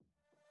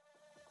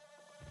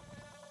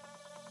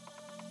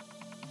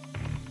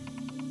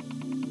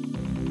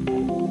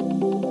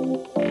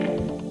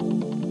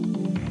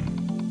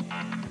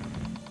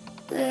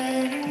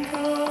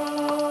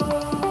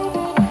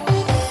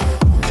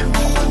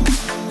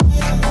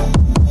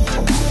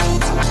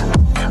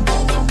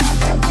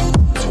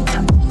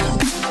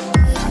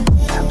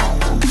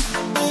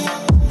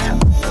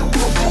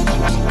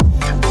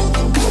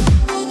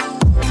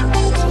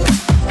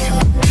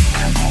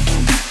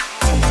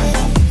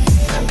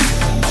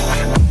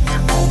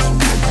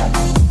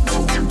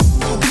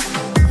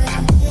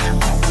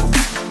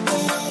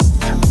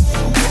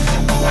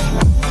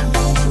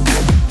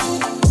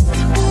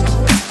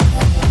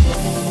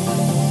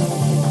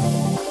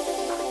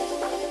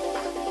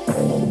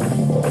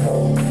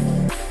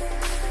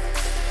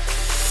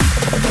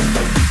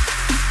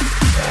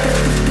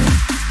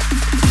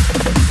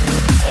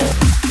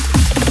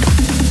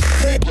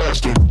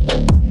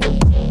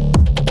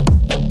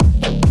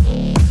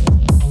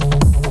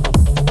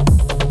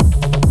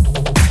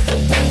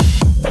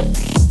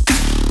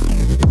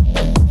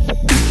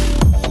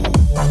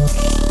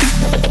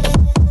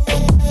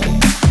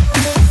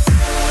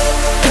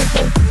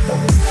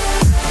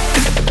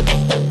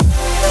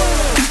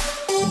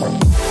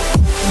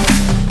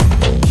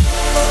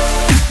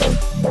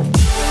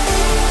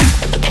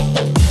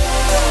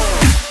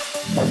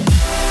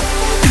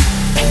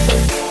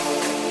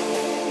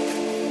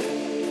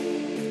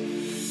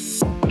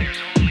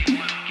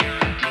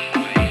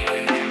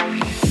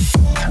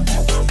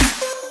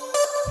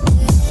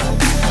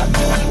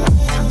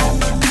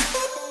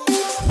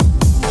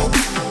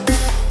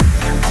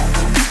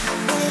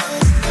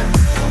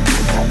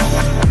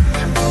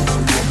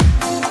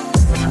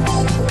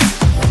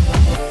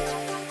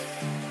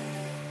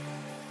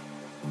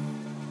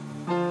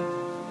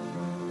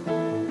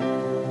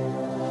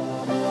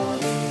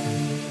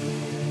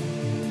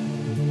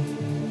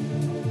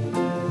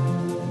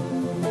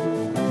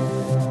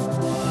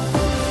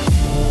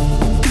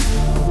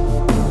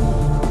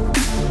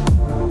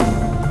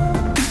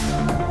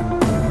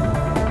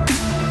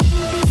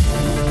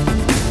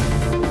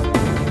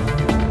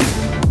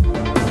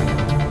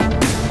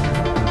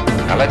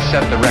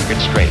set the record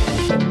straight.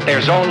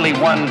 There's only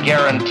one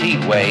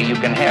guaranteed way you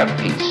can have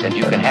peace, and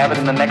you can have it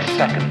in the next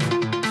second.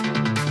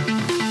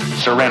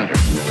 Surrender.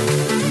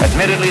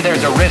 Admittedly,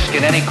 there's a risk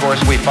in any course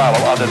we follow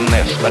other than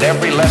this, but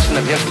every lesson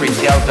of history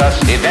tells us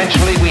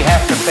eventually we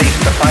have to face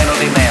the final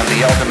demand,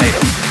 the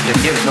ultimatum. It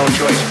gives no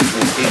choice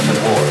between peace and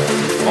war,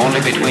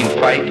 only between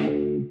fight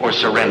or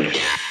surrender.